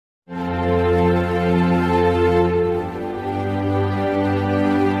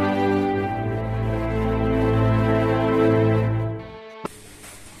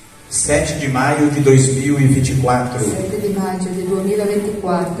7 de maio de 2024. 7 di maggio del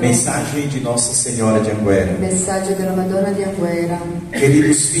 2024. Mensagem de Nossa Senhora de Anguera. Messaggio della Madonna di Anguera.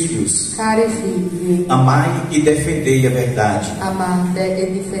 Queridos filhos, Cari figli, amai e defendei a verdade. amate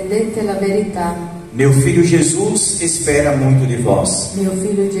e difendete la verità. Meu filho Jesus espera muito de vós. Mio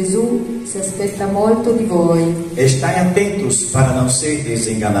figlio Gesù si aspetta molto di voi. Estai atentos para não ser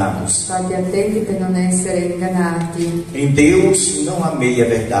desenganados. State attenti per non essere ingannati. Em Deus não há meia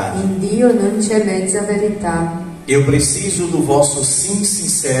verdade. In Dio non c'è mezza verità. Eu preciso do vosso sim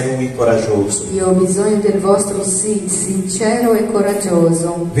sincero e corajoso. Io ho bisogno del vostro sì sincero e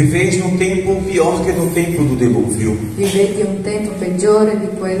coraggioso. Viveis num tempo pior que no tempo do dilúvio. Vivete un tempo peggiore di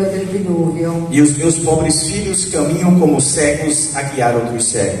quello del diluvio. E os meus pobres filhos caminham como cegos a guiar outros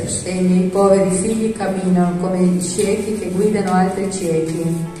cegos. E i miei poveri figli camminano come ciechi che guidano altri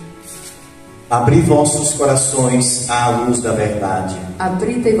ciechi. Abri vossos corações à luz da verdade,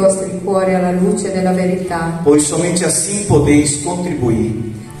 Aprite i vostri cuori alla luce della verità, pois somente assim podeis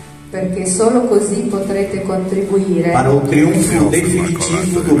contribuir perché solo così potrete contribuire para o triunfo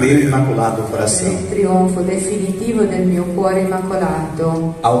definitivo do meu imaculado per coração. il trionfo definitivo del mio cuore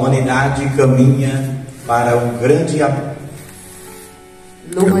immacolato. A humanidade caminha para um grande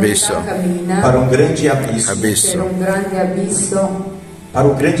L'umanità cammina para um grande abismo, per un grande abisso, para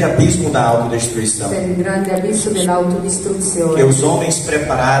o grande abismo da autodestruição, per il grande abisso que dell'autodistruzione os homens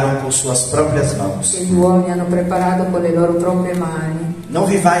prepararam com suas próprias mãos. che gli uomini hanno preparato con le loro proprie mani. Não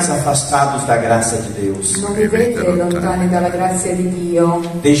vivais afastados da graça de Deus. Non vivete lontani dalla grazia di Dio.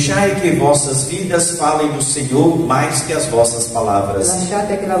 Deixai que vossas vidas falem do Senhor mais que as vossas palavras.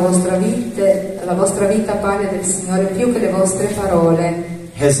 Lasciate che la vostra vita parli del Signore più che le vostre parole.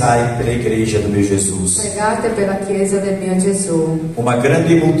 Rezai pela igreja do meu Jesus. Pregate per la Chiesa del mio Gesù. Uma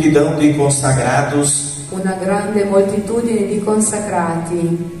grande multidão de consagrados, Una grande moltitudine di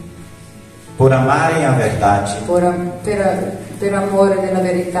consacrati por amarem a verdade, per amore della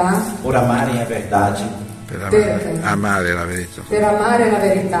verità, por amarem a verdade, amare la verità, per amare la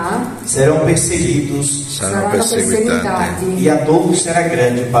verità, serão perseguidos saranno perseguitati e a dor será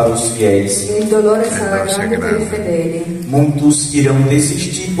grande para os fiéis. e il dolore sarà grande per i fedeli. Muitos irão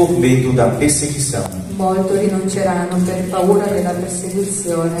desistir por medo da perseguição, Molti rinunceranno per paura della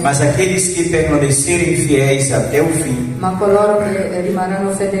persecuzione, mas aqueles que permanecerem fiéis até o fim ma coloro che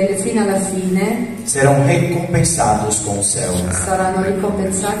rimarranno fedeli fino alla fine serão recompensados com o céu. saranno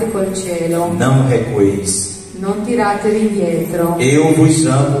ricompensati col cielo. Não recueis. Non tiratevi indietro. Eu vos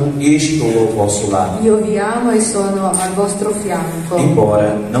amo e estou ao vosso lado, Io vi amo e sono al vostro fianco,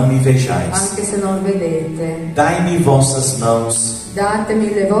 embora não me vejais. anche se non vedete. Dai-me vossas mãos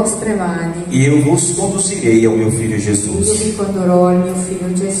Datemi le vostre mani, e eu vos conduzirei ao meu filho io Jesus. vi condurrò al mio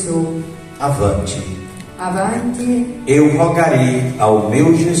figlio Gesù. Avante. Avanti, Eu rogarei ao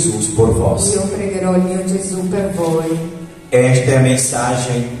meu Jesus por vós. io pregherò il mio Gesù per voi. Esta é a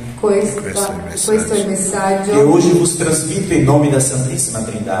mensagem Questo è il que messaggio hoje vos transmito em nome da Santíssima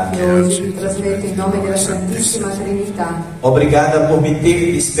Trindade. che oggi vi trasmetto in nome della Santissima Trinità. Obrigada por me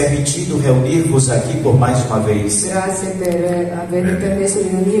teres permitido reunir-vos aqui por mais uma vez. Grazie per avermi permesso di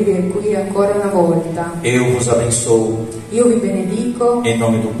riunirvi qui ancora una volta. Eu vos abençoo Io vi benedico em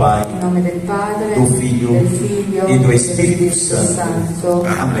nome do Pai, in nome del Padre, do Figlio del Figlio e do del Espírito Spirito Santo. Santo.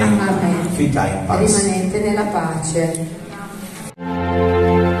 Amém. Amen. Ficai em paz. Rimanete nella pace.